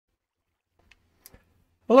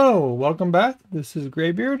Hello, welcome back. This is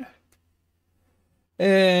Graybeard.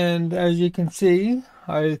 And as you can see,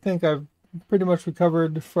 I think I've pretty much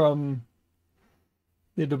recovered from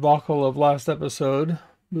the debacle of last episode,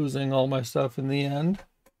 losing all my stuff in the end.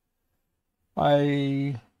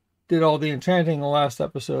 I did all the enchanting in the last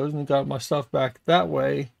episode and got my stuff back that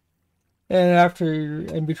way. And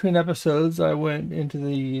in between episodes, I went into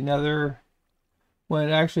the nether, went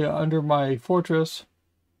actually under my fortress,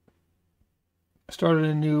 started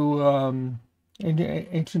a new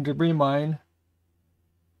ancient debris mine,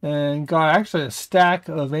 and got actually a stack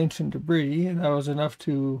of ancient debris. That was enough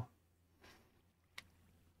to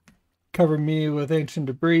cover me with ancient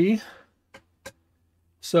debris.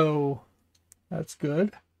 So that's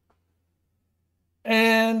good.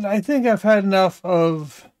 And I think I've had enough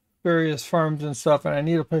of various farms and stuff, and I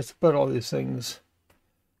need a place to put all these things.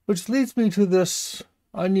 Which leads me to this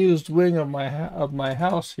unused wing of my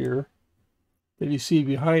house here that you see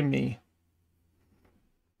behind me.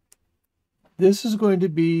 This is going to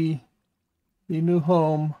be the new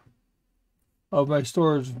home of my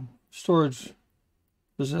storage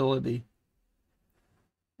facility.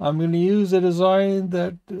 I'm going to use a design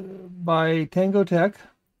that by Tango Tech.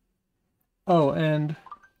 Oh, and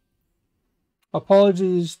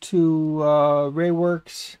apologies to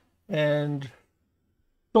Rayworks and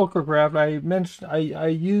Shulkercraft.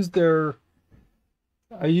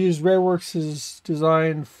 I used Rayworks'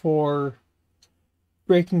 design for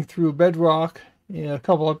breaking through bedrock a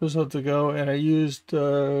couple episodes ago, and I used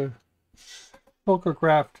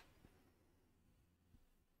Shulkercraft,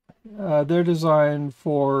 their design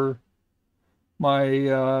for my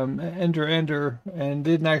Ender, and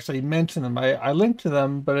didn't actually mention them. I linked to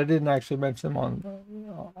them, but I didn't actually mention them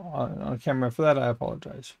on camera. For that, I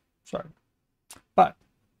apologize. Sorry. But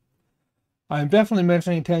I'm definitely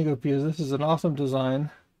mentioning Tango because this is an awesome design.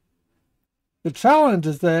 The challenge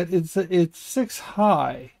is that it's 6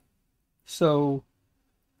 high. So,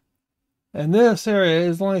 and this area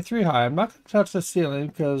is only 3 high. I'm not going to touch the ceiling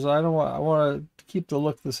because I want to keep the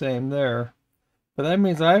look the same there. But that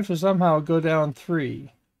means I have to somehow go down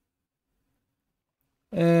 3.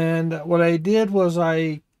 And what I did was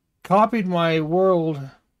I copied my world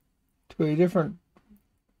to a different.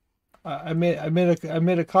 I made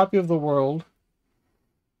a copy of the world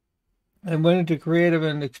and went into creative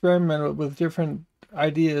and experimented with different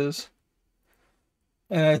ideas.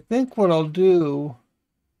 And I think what I'll do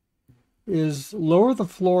is lower the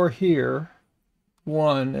floor here,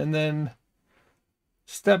 1, and then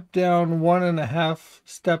step down 1.5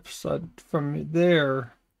 steps from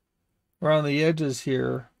there around the edges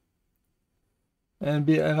here, and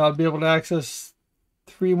I'll be able to access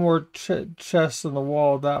 3 more chests in the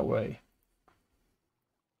wall that way.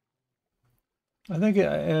 I think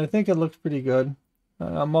it looks pretty good.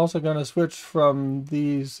 I'm also going to switch from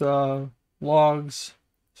these strip logs,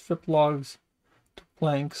 to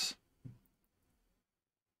planks.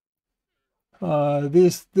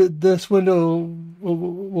 This window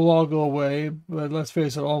will all go away, but let's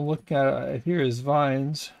face it, all I'm looking at here is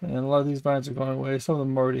vines, and a lot of these vines are going away. Some of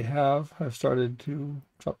them already have. I've started to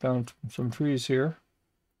chop down some trees here.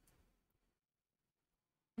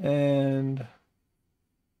 And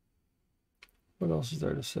what else is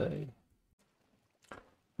there to say?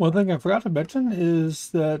 One thing I forgot to mention is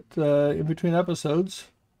that in between episodes,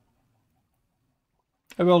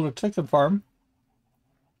 I built a chicken farm.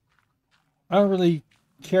 I don't really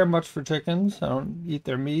care much for chickens. I don't eat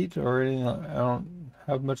their meat or anything. I don't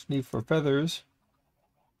have much need for feathers.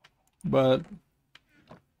 But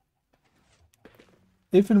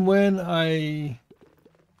if and when I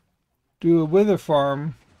do a wither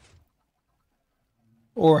farm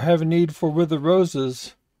or have a need for wither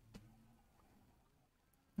roses,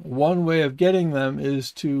 one way of getting them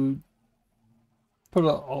is to put a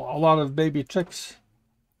lot of baby chicks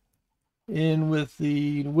in with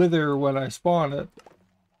the wither when I spawn it.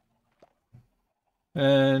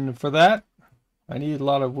 And for that, I need a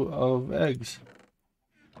lot of eggs.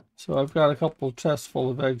 So I've got a couple chests full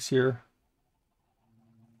of eggs here.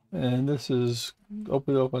 And this is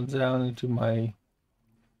opens down into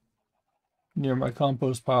near my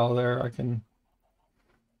compost pile there. I can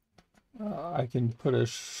put a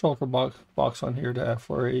shulker box on here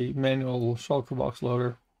for a manual shulker box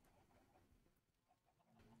loader.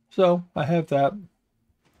 So I have that.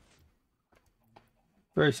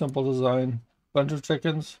 Very simple design. Bunch of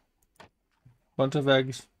chickens, bunch of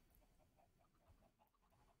eggs.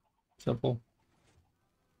 Simple.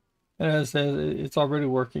 And as I said, it's already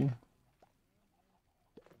working.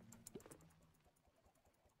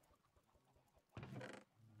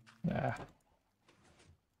 Yeah.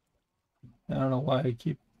 I don't know why I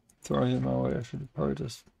keep throwing them away. I should probably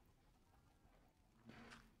just...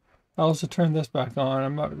 I also turned this back on.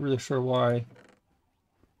 I'm not really sure why.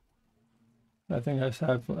 I think I just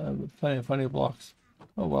have plenty of funny blocks.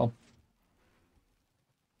 Oh well.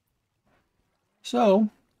 So,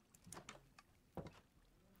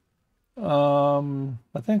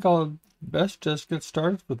 I think I'll best just get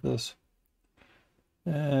started with this,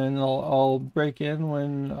 and I'll break in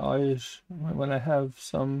when I have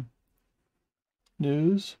some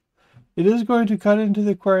news. It is going to cut into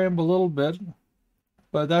the aquarium a little bit,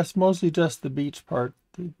 but that's mostly just the beach part,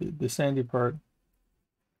 the sandy part.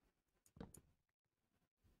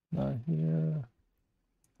 Not here.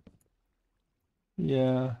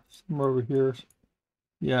 Yeah, somewhere over here.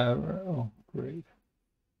 Yeah. Oh, great.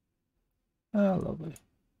 Ah, lovely.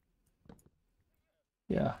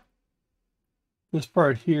 Yeah. This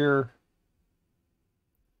part here,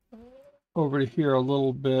 over to here a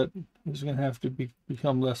little bit, is going to have to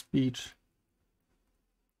become less beach.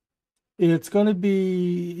 It's going to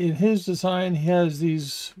be, in his design, he has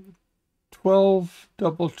these 12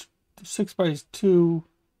 6 by 2,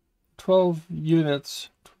 12 units,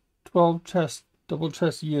 12 double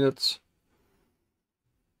chest units.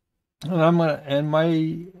 And my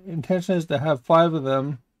intention is to have 5 of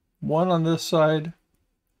them, 1 on this side,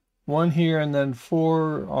 1 here, and then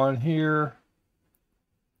 4 on here,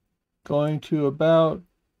 going to about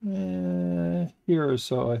here or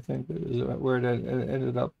so, I think is where it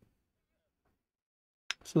ended up.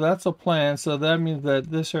 So that's a plan. So that means that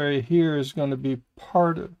this area here is going to be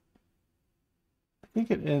part of, I think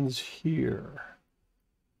it ends here.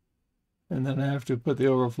 And then I have to put the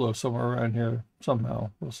overflow somewhere around here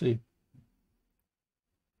somehow. We'll see.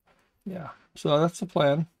 Yeah, so that's the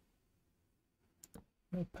plan.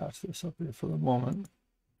 I'll patch this up here for the moment.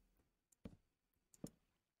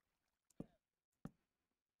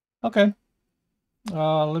 Okay.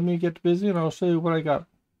 Let me get busy and I'll show you what I got.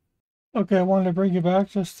 Okay, I wanted to bring you back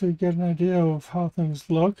just to get an idea of how things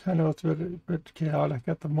look. I know it's a bit chaotic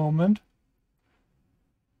at the moment.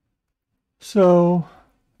 So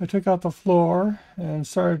I took out the floor and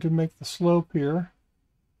started to make the slope here.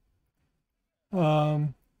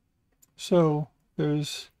 So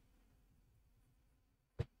there's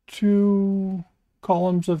 2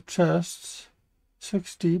 columns of chests,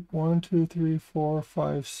 6 deep, 1, 2, 3, 4,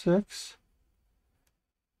 5, 6,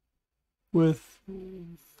 with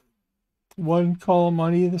 1 column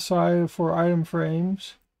on either side for item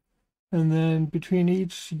frames, and then between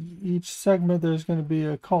each segment there's going to be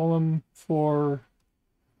a column for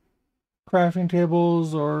crafting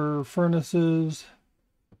tables or furnaces,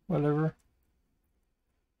 whatever.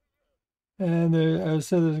 And there, as I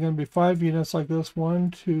said, there's going to be 5 units like this, 1,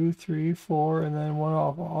 2, 3, 4, and then 1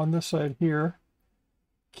 off on this side here.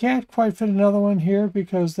 Can't quite fit another one here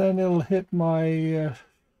because then it'll hit my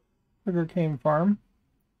sugarcane farm.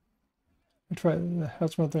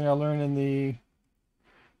 That's one thing I learned in the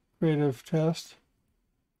creative test.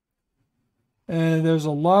 And there's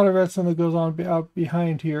a lot of redstone that goes on out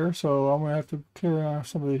behind here, so I'm gonna have to clear off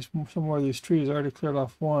some more of these trees. I already cleared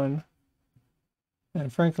off 1,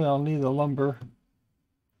 and frankly, I'll need the lumber.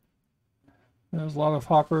 There's a lot of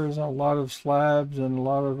hoppers, and a lot of slabs, and a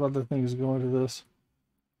lot of other things go into this.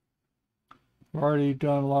 I've already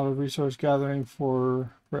done a lot of resource gathering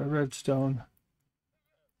for redstone.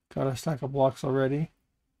 Got a stack of blocks already.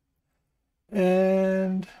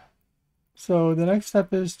 And so the next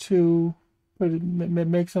step is to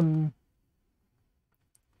make some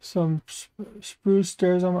spruce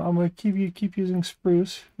stairs. I'm going to keep using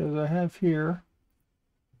spruce as I have here,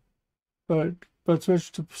 but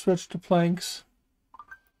switch to planks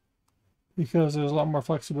because there's a lot more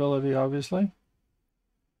flexibility, obviously.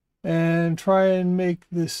 And try and make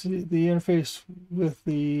the interface with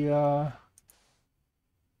the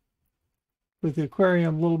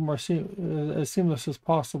aquarium a little more as seamless as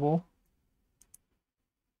possible.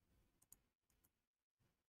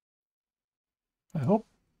 I hope.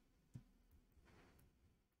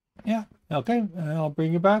 Yeah, okay, and I'll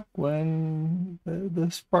bring you back when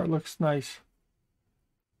this part looks nice.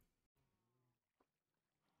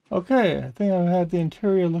 Okay, I think I've had the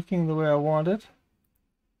interior looking the way I want it.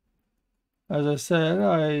 As I said,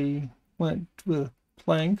 I went with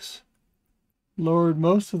planks, lowered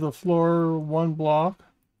most of the floor 1 block,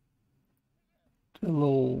 a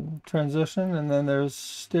little transition, and then there's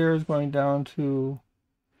stairs going down to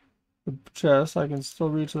the chest. I can still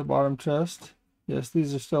reach the bottom chest. Yes,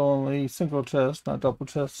 these are still only single chests, not double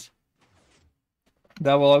chests.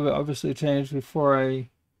 That will obviously change before I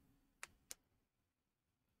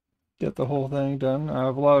get the whole thing done. I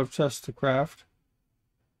have a lot of chests to craft.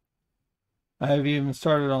 I haven't even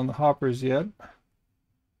started on the hoppers yet.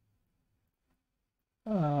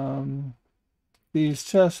 these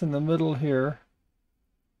chests in the middle here,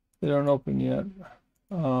 they don't open yet.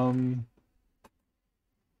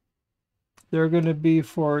 They're going to be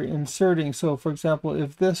for inserting. So for example,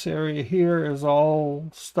 if this area here is all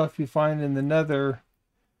stuff you find in the nether,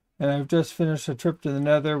 and I've just finished a trip to the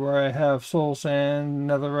nether where I have soul sand,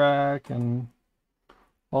 netherrack, and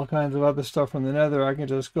all kinds of other stuff from the nether, I can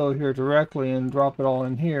just go here directly and drop it all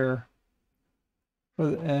in here,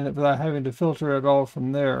 and without having to filter it all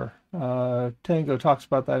from there. Tango talks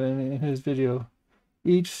about that in his video.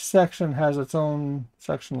 Each section has its own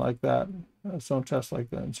section like that, its own chest like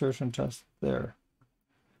that, insertion chest there.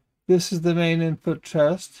 This is the main input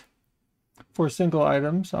chest for single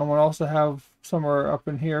items. I will also have somewhere up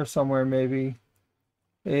in here somewhere maybe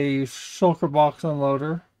a shulker box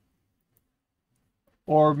unloader,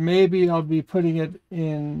 or maybe I'll be putting it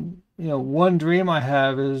in, one dream I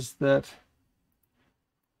have is that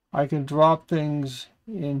I can drop things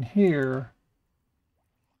in here,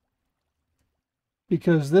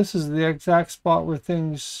 because this is the exact spot where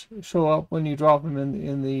things show up when you drop them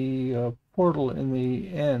in the portal in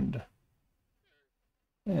the end.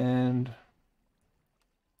 And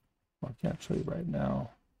I can't show you right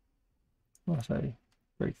now unless I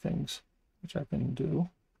break things, which I can do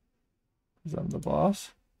because I'm the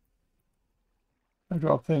boss. I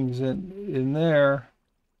drop things in there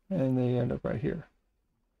and they end up right here.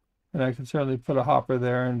 And I can certainly put a hopper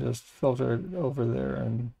there and just filter it over there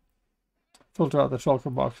and filter out the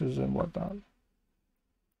shulker boxes and whatnot.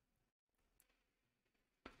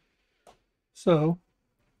 So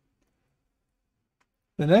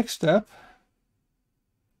the next step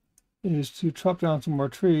is to chop down some more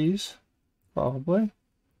trees, probably.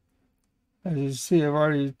 As you see, I've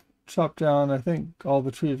already chopped down, I think, all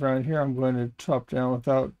the trees around here. I'm going to chop down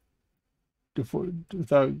without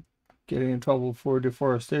getting in trouble for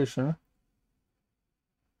deforestation.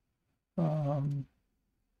 I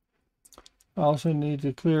also need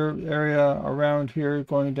to clear area around here,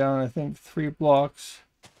 going down, I think, 3 blocks.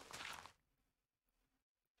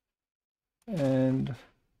 And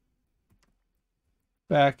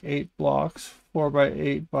back 8 blocks, 4 by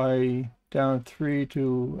 8 by down 3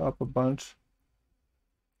 to up a bunch.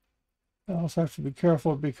 I also have to be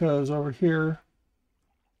careful because over here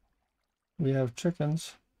we have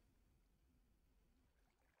chickens.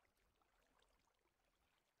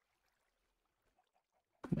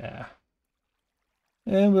 Nah.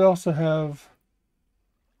 And we also have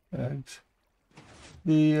eggs.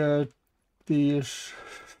 The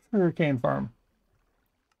sugarcane farm.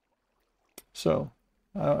 So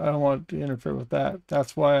I don't want to interfere with that.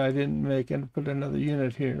 That's why I didn't put another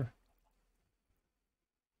unit here.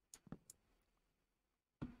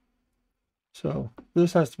 So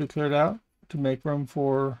this has to be cleared out to make room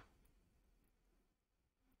for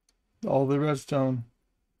all the redstone.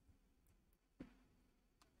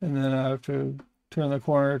 And then I have to turn the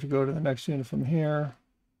corner to go to the next unit from here.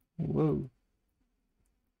 Whoa.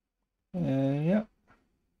 And yeah.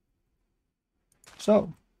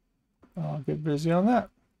 So I'll get busy on that.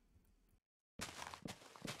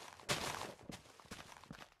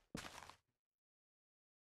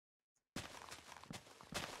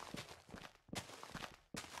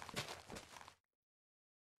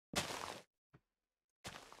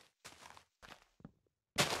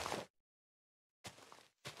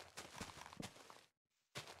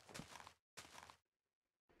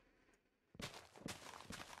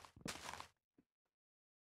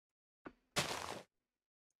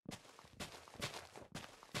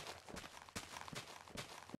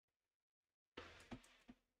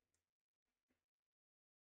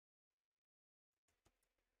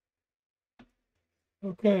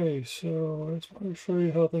 Okay, so let's show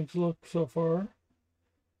you how things look so far.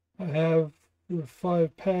 I have the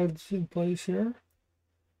 5 pads in place here.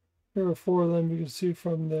 There are 4 of them you can see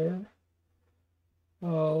from there.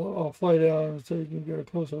 I'll fly down so you can get a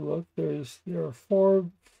closer look. There are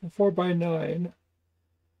 4 by 9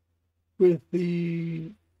 with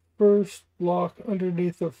the first block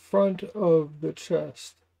underneath the front of the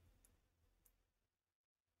chest.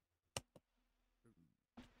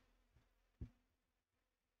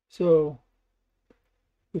 So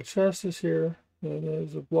the chest is here, and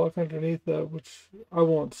there's a block underneath that which I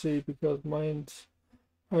won't see because mine's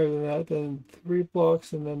higher than that. Then 3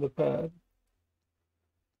 blocks and then the pad.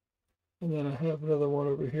 And then I have another one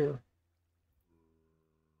over here.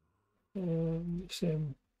 And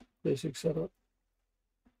same basic setup.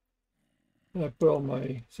 And I put all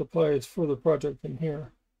my supplies for the project in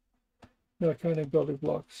here, not counting building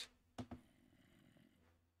blocks.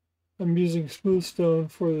 I'm using smooth stone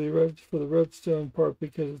for the redstone part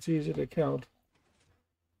because it's easy to count.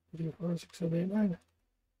 3, 4, 6, 7, 8, 9.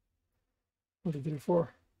 What did I get it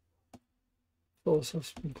for? All this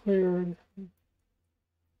stuff's been cleared. And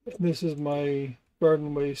this is my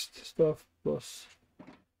garden waste stuff. Plus,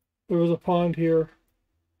 there was a pond here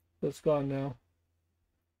that's gone now.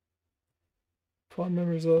 Fond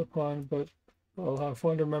memories of the pond, but I'll have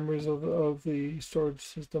fonder memories of the storage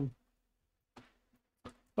system.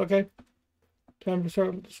 Okay, time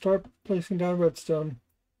to start placing down redstone.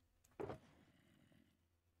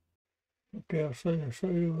 Okay, I'll show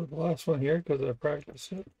you the last one here because I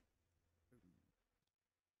practiced it.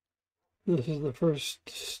 This is the first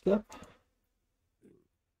step.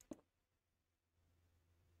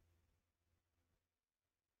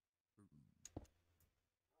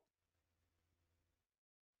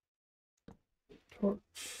 Torch,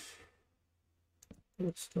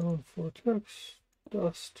 redstone, vortex,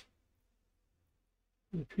 dust,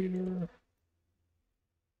 repeater,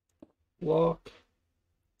 block,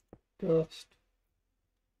 dust,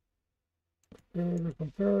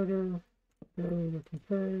 comparator,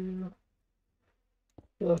 comparator,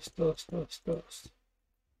 dust, dust.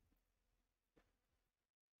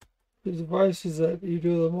 The advice is that you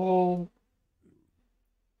do them all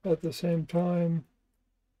at the same time.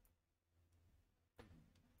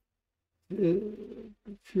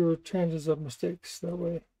 Fewer chances of mistakes that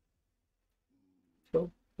way. So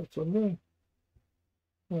that's what I'm doing.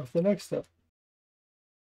 Now for the next step.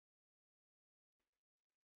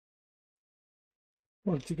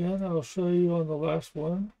 Once again, I'll show you on the last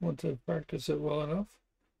one once I practice it well enough.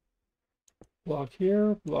 Block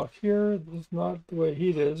here, block here. This is not the way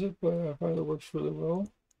he does it, but I find it works really well.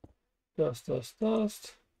 Dust, dust,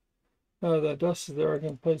 dust. Now that dust is there, I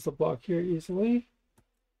can place the block here easily.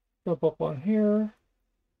 Jump up on here.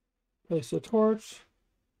 Place the torch.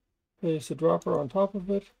 Place the dropper on top of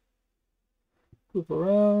it. Loop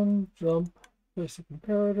around, jump, place the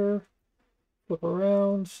comparator. Flip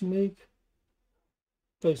around, sneak.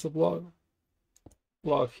 Place the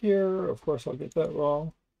block here. Of course, I'll get that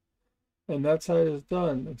wrong. And that side is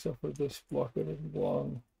done, except for this block that doesn't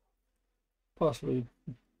belong, possibly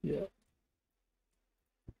yet.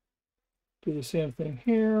 Do the same thing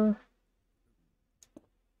here.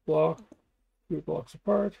 Block, 3 blocks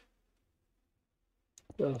apart.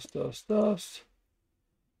 Dust, dust, dust.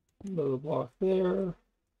 Another block there.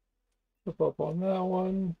 Flip up on that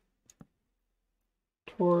one.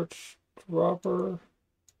 Torch, dropper.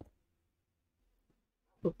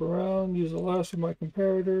 Flip around, use the last of my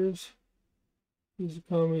comparators. Easy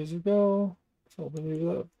come, easy go. That's all we need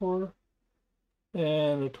that for.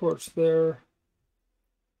 And a torch there.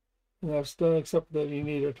 And that's done, except that you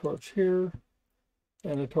need a torch here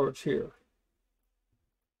and a torch here.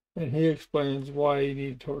 And he explains why you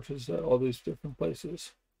need torches at all these different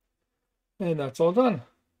places. And that's all done.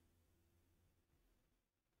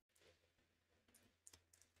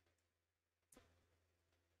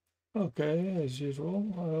 Okay, as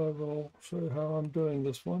usual, I will show you how I'm doing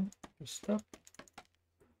this one. This step.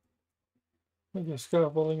 Make a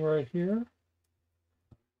scaffolding right here.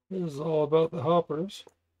 This is all about the hoppers.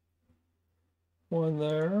 One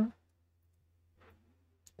there.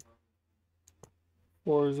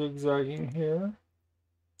 4 zigzagging here.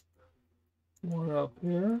 1 up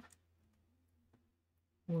here.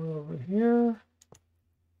 1 over here.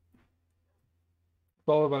 It's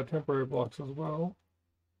all about temporary blocks as well.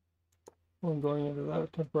 1 going into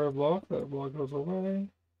that temporary block. That block goes away.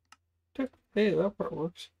 Tick. Hey, that part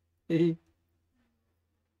works. And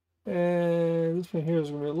this one here is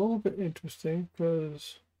going to be a little bit interesting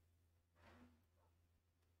because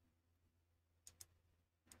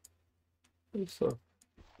it's a, I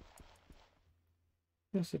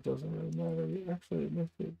guess it doesn't really matter. Actually, it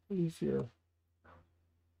makes it easier.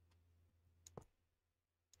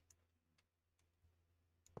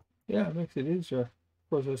 Yeah, it makes it easier. Of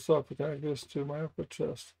course, I still have to connect this to my output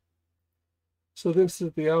chest. So this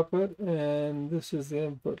is the output, and this is the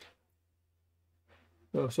input.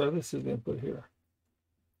 Oh, sorry, this is the input here.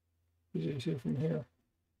 As you see from here.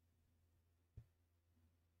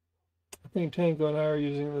 I think Tango and I are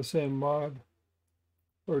using the same mod,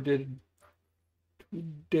 or data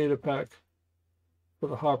pack for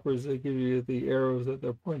the hoppers. They give you the arrows that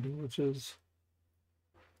they're pointing, which is,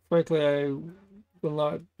 frankly, I will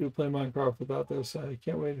not play Minecraft without this. I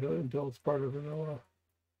can't wait until it's part of vanilla.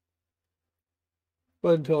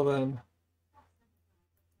 But until then,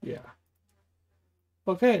 yeah.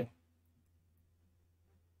 Okay.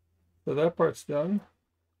 So that part's done.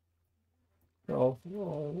 All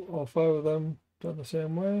 5 of them done the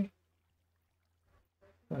same way,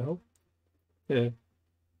 I hope. Yeah.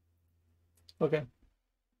 Okay.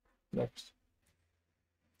 Next.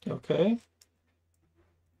 Okay.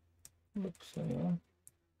 Oops, hang on.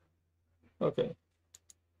 Okay.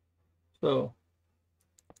 So,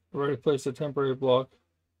 I've already placed a temporary block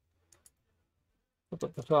up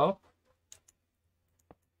at the top.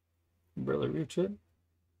 Barely reach it.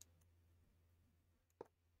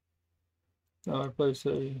 Now I place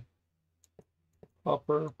a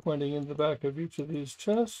hopper pointing in the back of each of these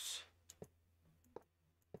chests.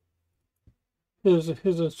 His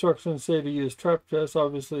instructions say to use trap chests.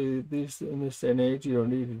 Obviously, these in this day and age, you don't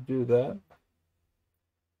need to do that.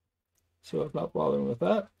 So I'm not bothering with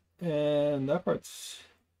that. And that part's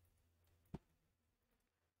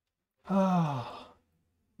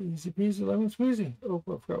easy peasy lemon squeezy. Oh,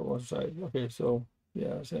 I forgot one side. Okay, so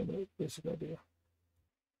yeah, same basic idea.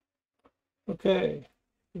 Okay,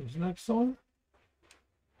 here's the next one.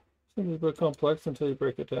 Seems a bit complex until you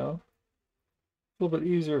break it down. A little bit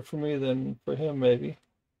easier for me than for him, maybe.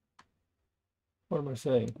 What am I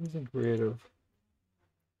saying? He's in creative.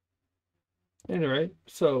 Anyway,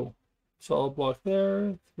 so solid block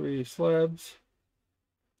there, 3 slabs.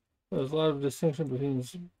 There's a lot of distinction between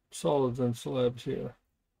solids and slabs here.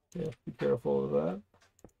 You have to be careful of that.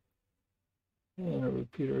 And a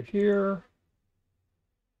repeater here.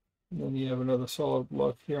 And then you have another solid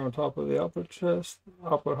block here on top of the output chest,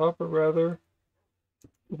 output hopper rather.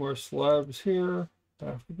 2 more slabs here,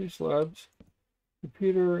 have to be slabs.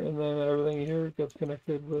 Repeater, and then everything here gets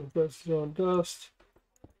connected with redstone dust.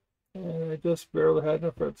 And I just barely had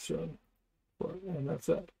enough redstone for it, and that's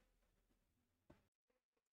it.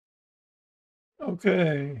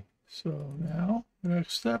 Okay, so now the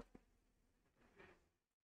next step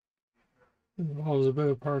involves a bit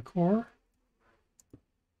of parkour.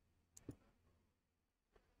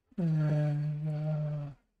 And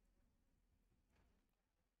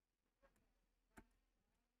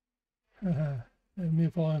and me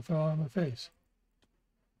falling fell on my face.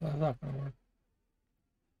 That's not gonna work.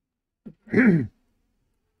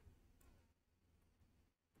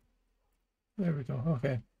 There we go.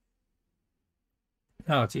 Okay.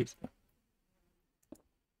 Now it's easy.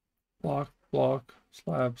 Block, block,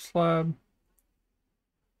 slab, slab,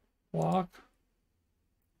 block,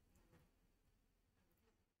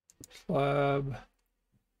 slab,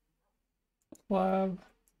 slab,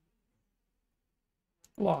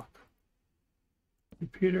 block.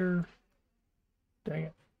 Repeater. Dang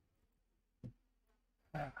it.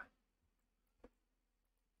 Ah.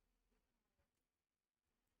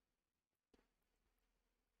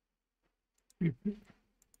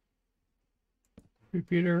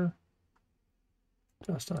 Repeater.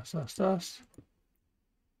 Dust, dust, dust, dust.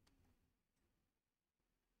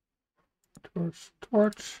 Torch,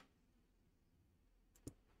 torch.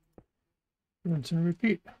 Rinse and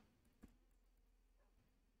repeat.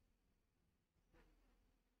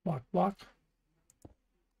 Block, block.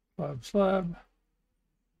 Slab, slab.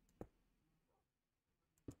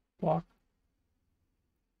 Block.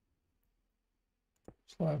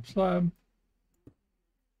 Slab, slab.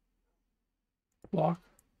 Block.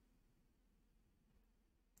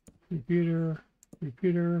 Repeater,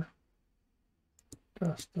 repeater.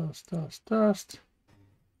 Dust, dust, dust, dust.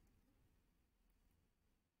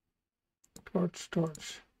 Torch,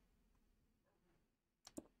 torch.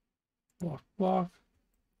 Block, block.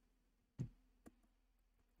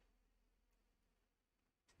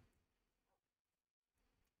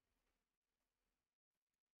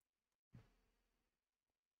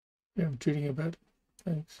 Yeah, I'm cheating a bit.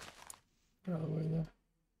 Thanks. Get out of the way there.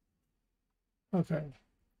 Okay.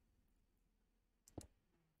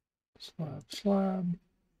 Slab, slab.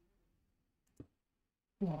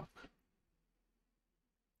 Block.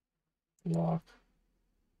 Block.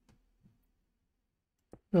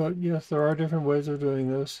 Yes, there are different ways of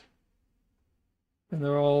doing this, and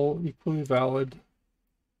they're all equally valid.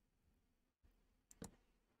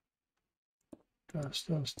 Dust,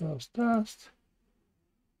 dust, dust, dust.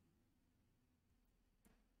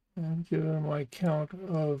 And given my count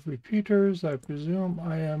of repeaters, I presume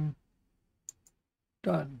I am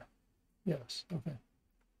done. Yes, okay.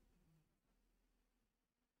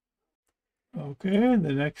 Okay,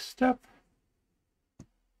 the next step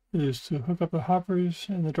is to hook up the hoppers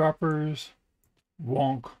and the droppers.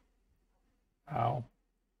 Wonk. Ow.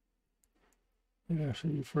 Maybe I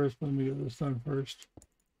should do first. Let me get this done first.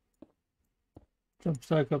 Jump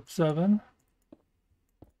stack up 7.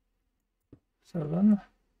 7.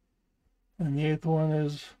 And the 8th one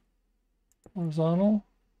is horizontal.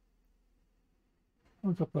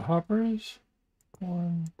 Hook up the hoppers.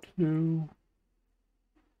 1, 2,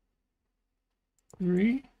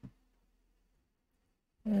 3.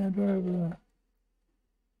 And do I have a...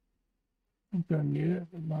 I'm gonna need it,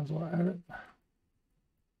 but might as well add it.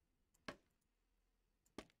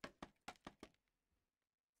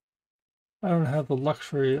 I don't have the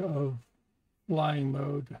luxury of flying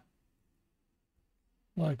mode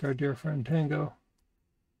like our dear friend Tango.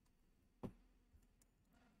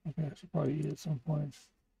 Okay, I should probably eat at some point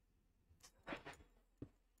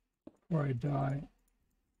before I die.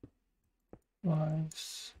 5,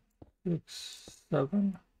 6,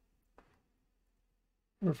 7.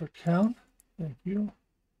 Perfect count. Thank you.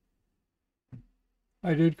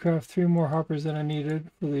 I did craft 3 more hoppers than I needed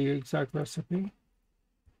for the exact recipe.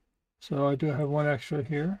 So I do have 1 extra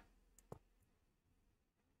here.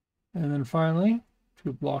 And then finally,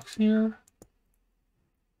 2 blocks here.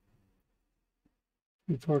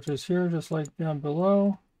 2 torches here, just like down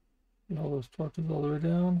below. Get all those torches all the way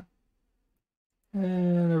down.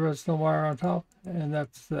 And a redstone wire on top. And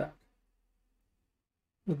that's that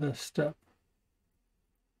for this step.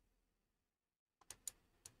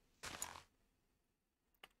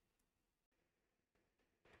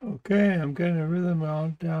 Okay, I'm getting a rhythm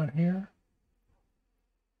on down here.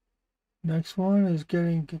 Next one is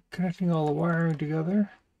connecting all the wiring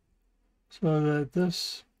together so that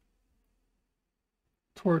this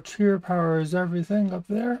torch here powers everything up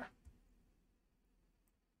there.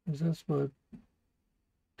 Because that's what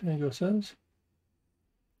Tango says.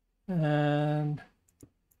 And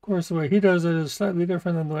of course the way he does it is slightly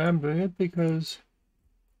different than the way I'm doing it because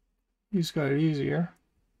he's got it easier.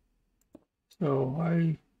 So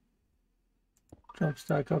I jump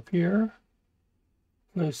stack up here,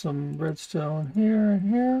 place some redstone here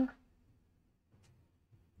and here,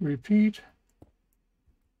 repeat,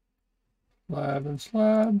 slab and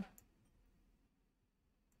slab,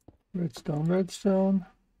 redstone, redstone,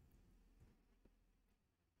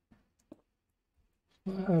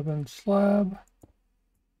 slab and slab,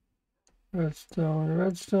 redstone,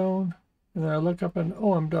 redstone, and then I look up and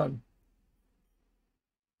oh, I'm done.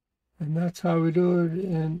 And that's how we do it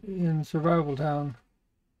in Survival Town.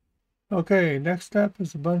 Okay, next step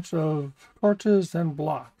is a bunch of torches and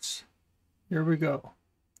blocks. Here we go.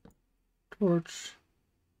 Torch,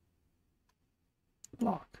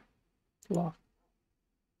 block, block.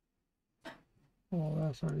 Oh,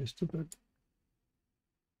 that's already stupid.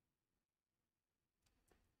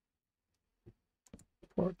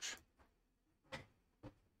 Torch,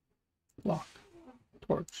 block,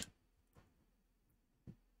 torch,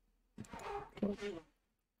 torch.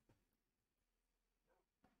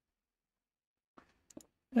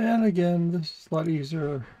 And again, this is a lot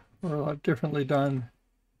easier or a lot differently done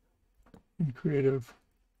in creative.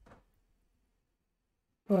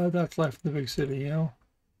 But that's life in the big city, you know,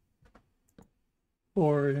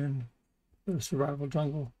 or in the survival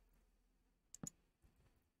jungle.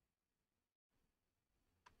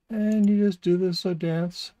 And you just do this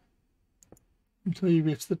dance until you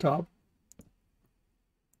reach the top.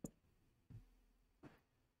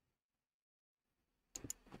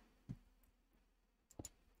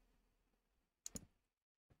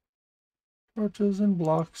 Torches and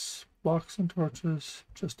blocks, blocks and torches,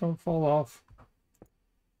 just don't fall off,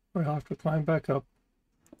 or you'll have to climb back up.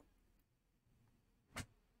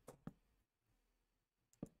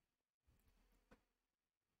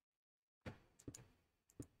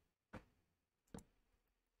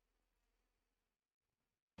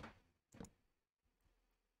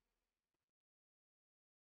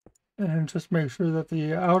 And just make sure that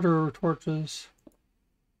the outer torches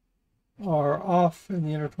are off and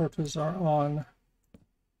the inner torches are on.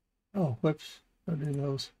 Oh, whoops, don't do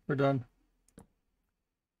those. We're done.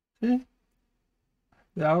 See?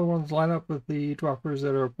 The outer ones line up with the droppers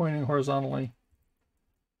that are pointing horizontally.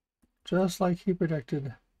 Just like he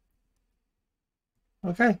predicted.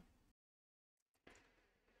 Okay.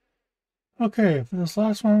 Okay, for this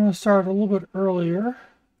last one, I'm going to start a little bit earlier.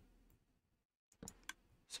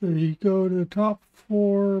 So you go to the top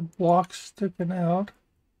 4 blocks sticking out.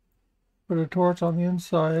 Put a torch on the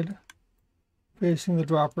inside, facing the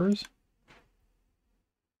droppers.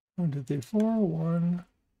 1, 2, 3, 4. 1,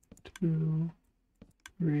 2,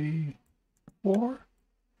 3, 4.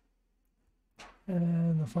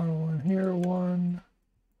 And the final one here. 1,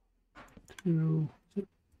 2.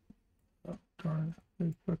 Oh, darn,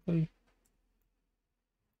 very quickly.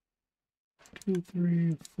 2,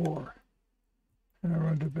 3, 4. And I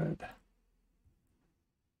run to bed.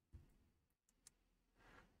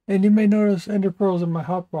 And you may notice ender pearls in my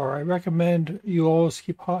hotbar. I recommend you always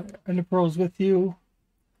keep ender pearls with you.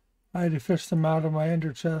 I had to fish them out of my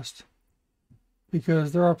ender chest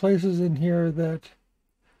because there are places in here that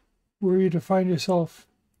were you to find yourself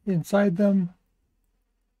inside them,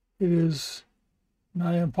 it is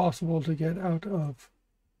nigh impossible to get out of.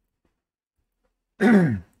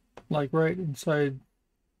 Like right inside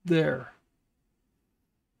there.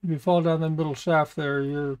 If you fall down the middle shaft there,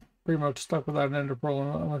 you're pretty much stuck without an ender pearl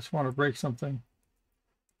unless you want to break something.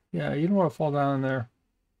 Yeah, you don't want to fall down in there.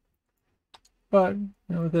 But, you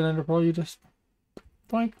know, with an ender pearl, you just,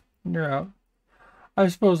 like, and you're out. I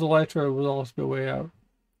suppose the elytra would also be a way out.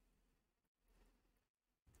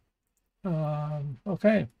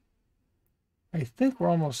 Okay. I think we're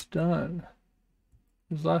almost done.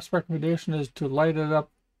 His last recommendation is to light it up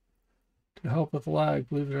to help with lag,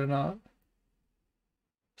 believe it or not.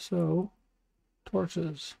 So,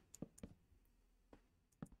 torches.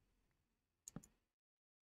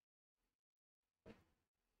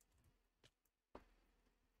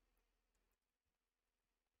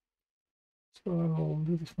 So I will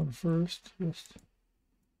do this one first. Just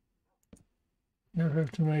never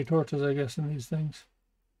have too many torches, I guess, in these things.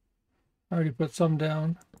 I already put some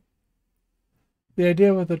down. The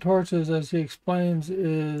idea with the torches, as he explains,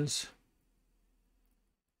 is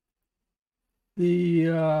the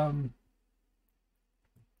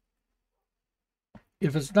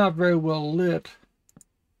if it's not very well lit,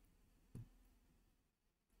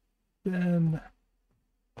 then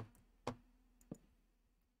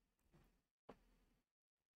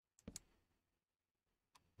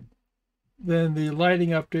the lighting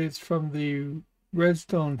updates from the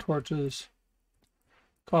redstone torches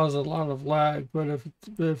cause a lot of lag. But if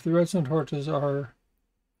the redstone torches are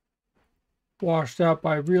washed out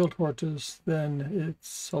by real torches, then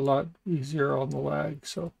it's a lot easier on the lag.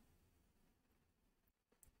 So,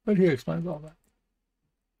 but he explains all that.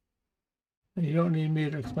 And you don't need me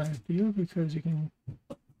to explain it to you because you can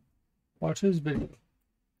watch his video,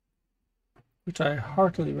 which I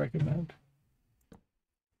heartily recommend.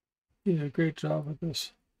 He did a great job with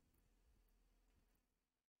this.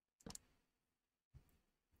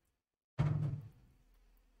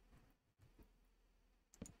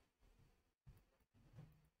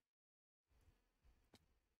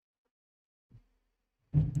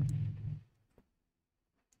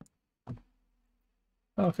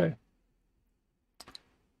 Okay.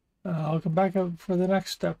 I'll come back up for the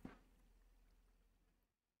next step.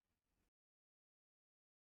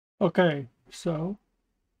 Okay, so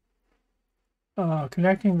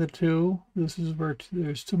connecting the two, this is where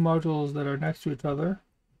there's two modules that are next to each other.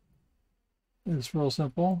 It's real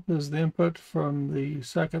simple. This is the input from the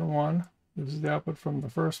second one. This is the output from the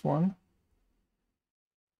first one.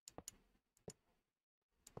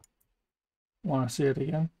 Want to see it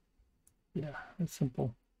again? Yeah, it's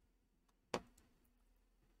simple.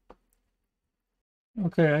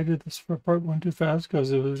 Okay, I did this for part one too fast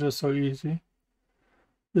because it was just so easy.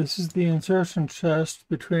 This is the insertion chest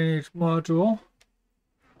between each module.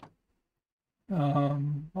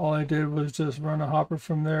 All I did was just run a hopper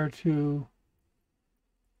from there to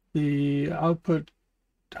the output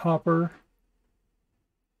hopper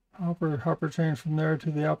change from there to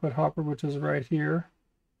the output hopper, which is right here,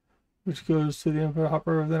 which goes to the input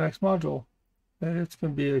hopper of the next module that it's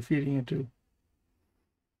going to be feeding into.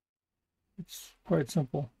 It's quite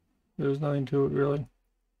simple. There's nothing to it really.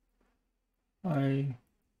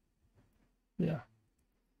 Yeah.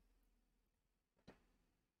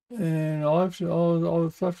 And all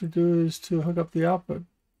that's left to do is to hook up the output,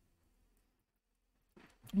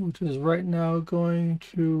 which is right now going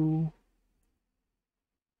to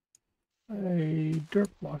a dirt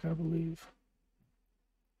block, I believe.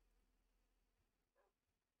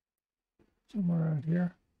 Somewhere around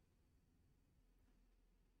here.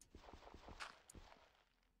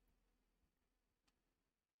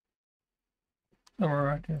 Somewhere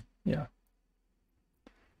around here, yeah.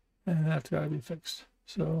 And that's got to be fixed.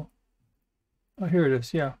 So, oh, here it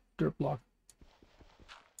is, yeah, dirt block.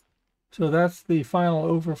 So that's the final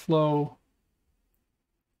overflow.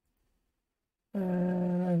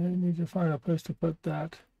 And I need to find a place to put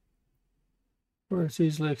that where it's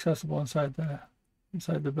easily accessible inside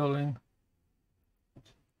the building.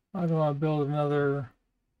 I don't want to build another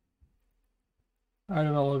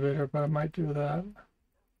item elevator, but I might do that.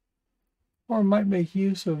 Or I might make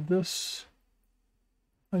use of this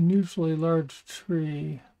unusually large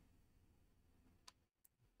tree.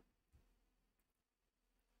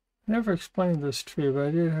 I never explained this tree, but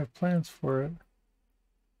I did have plans for it.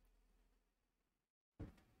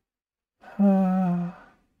 I'll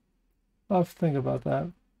have to think about that.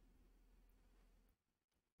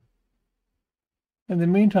 In the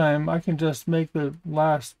meantime, I can just make the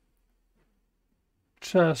last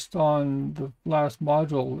chest on the last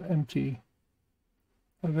module empty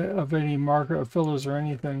of any marker of fillers or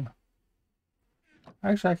anything.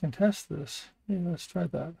 Actually, I can test this. Yeah, let's try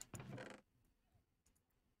that.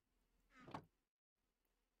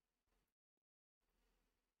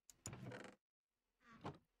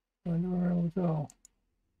 I wonder where it will go.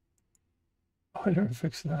 I never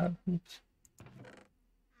fixed that. Oops.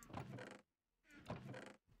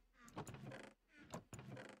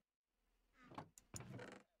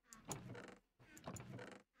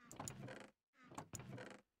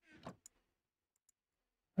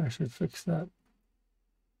 I should fix that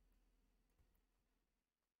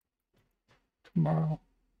tomorrow.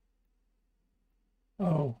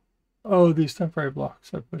 Oh. Oh, these temporary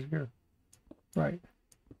blocks I put here. Right.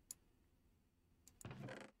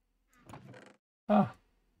 Ah.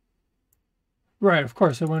 Right, of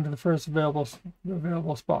course, I went to the first available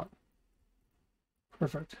spot.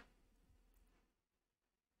 Perfect.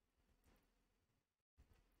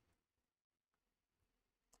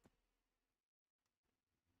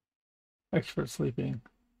 Expert sleeping.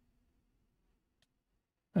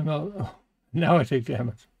 Oh, now I take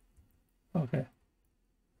damage. Okay.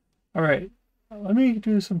 All right. Let me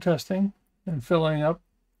do some testing and filling up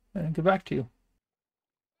and get back to you.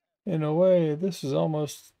 In a way, this is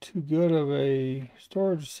almost too good of a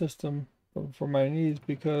storage system for my needs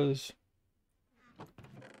because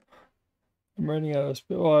I'm running out of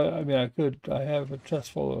space. Well, I mean, I have a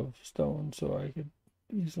chest full of stone, so I could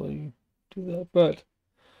easily do that. But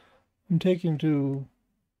I'm taking to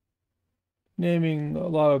naming a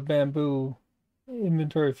lot of bamboo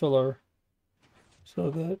inventory filler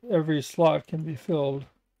so that every slot can be filled.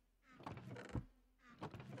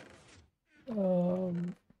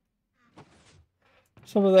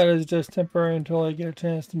 Some of that is just temporary until I get a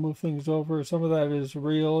chance to move things over. Some of that is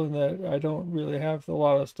real in that I don't really have a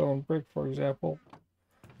lot of stone brick, for example.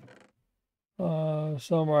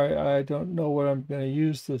 Some I don't know what I'm going to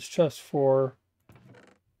use this chest for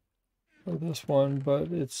this one,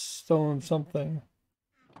 but it's stone something.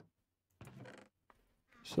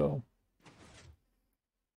 So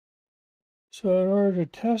in order to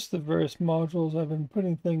test the various modules, I've been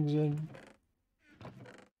putting things in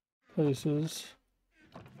places.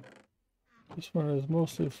 This one is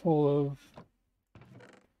mostly full of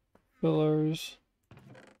fillers.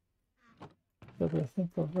 But I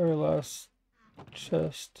think the very last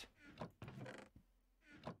chest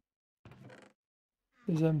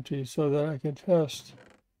is empty so that I can test.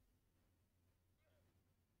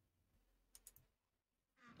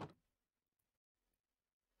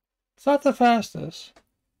 It's not the fastest,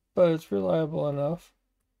 but it's reliable enough.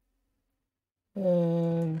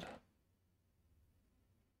 And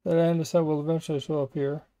that andesite will eventually show up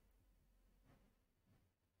here.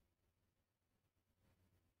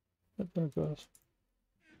 But there it goes.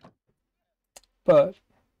 But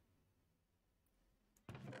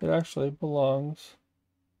it actually belongs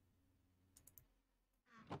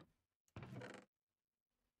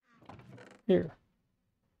here.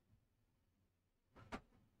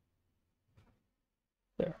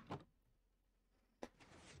 There.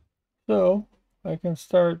 So I can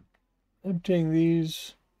start emptying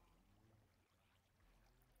these.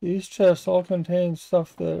 These chests all contain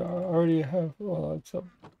stuff that I already have, well, except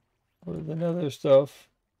for the nether stuff.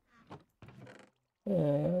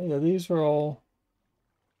 Yeah, these are all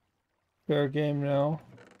fair game now.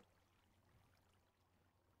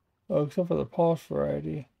 Oh, except for the polished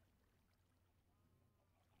variety.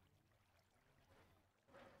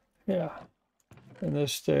 Yeah. And the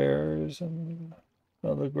stairs and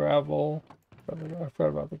the gravel. I forgot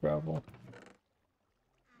about the gravel.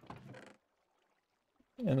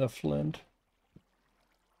 And the flint.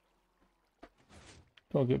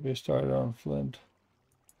 Don't get me started on flint.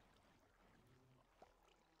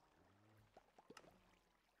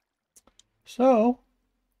 So,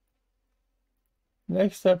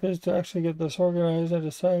 next step is to actually get this organized and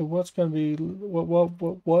decide what's going to be, what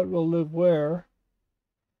will live where.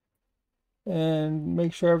 And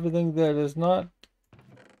make sure everything that is not,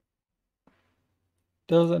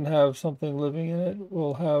 doesn't have something living in it,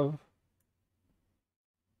 will have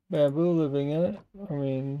bamboo living in it. I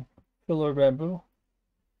mean, filler bamboo.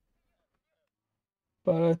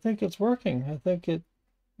 But I think it's working. I think it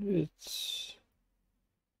works.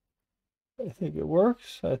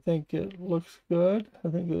 I think it looks good. I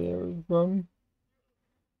think the room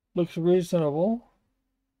looks reasonable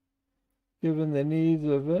given the needs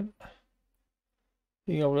of it.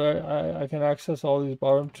 Being able to, I can access all these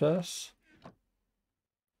bottom chests.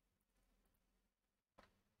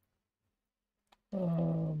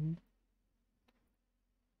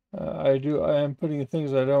 I am putting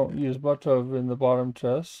things I don't use much of in the bottom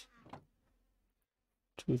chests,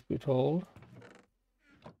 truth be told.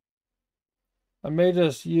 I may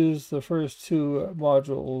just use the first two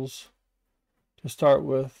modules to start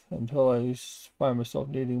with until I find myself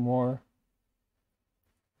needing more.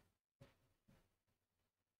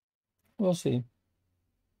 We'll see.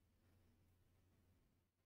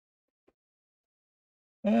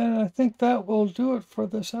 And I think that will do it for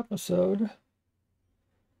this episode.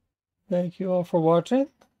 Thank you all for watching.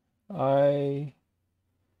 I'm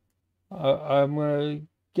going to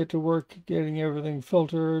get to work getting everything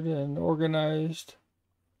filtered and organized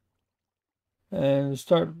and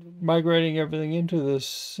start migrating everything into this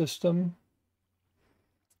system.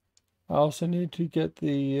 I also need to get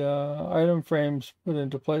the item frames put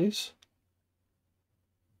into place.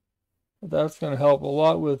 That's going to help a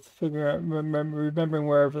lot with figuring out, remembering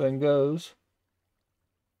where everything goes.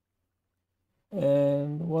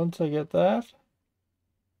 And once I get that,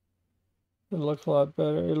 it'll look a lot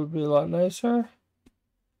better. It'll be a lot nicer.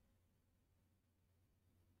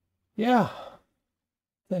 Yeah.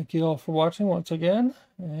 Thank you all for watching once again,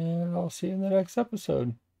 and I'll see you in the next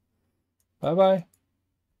episode. Bye-bye.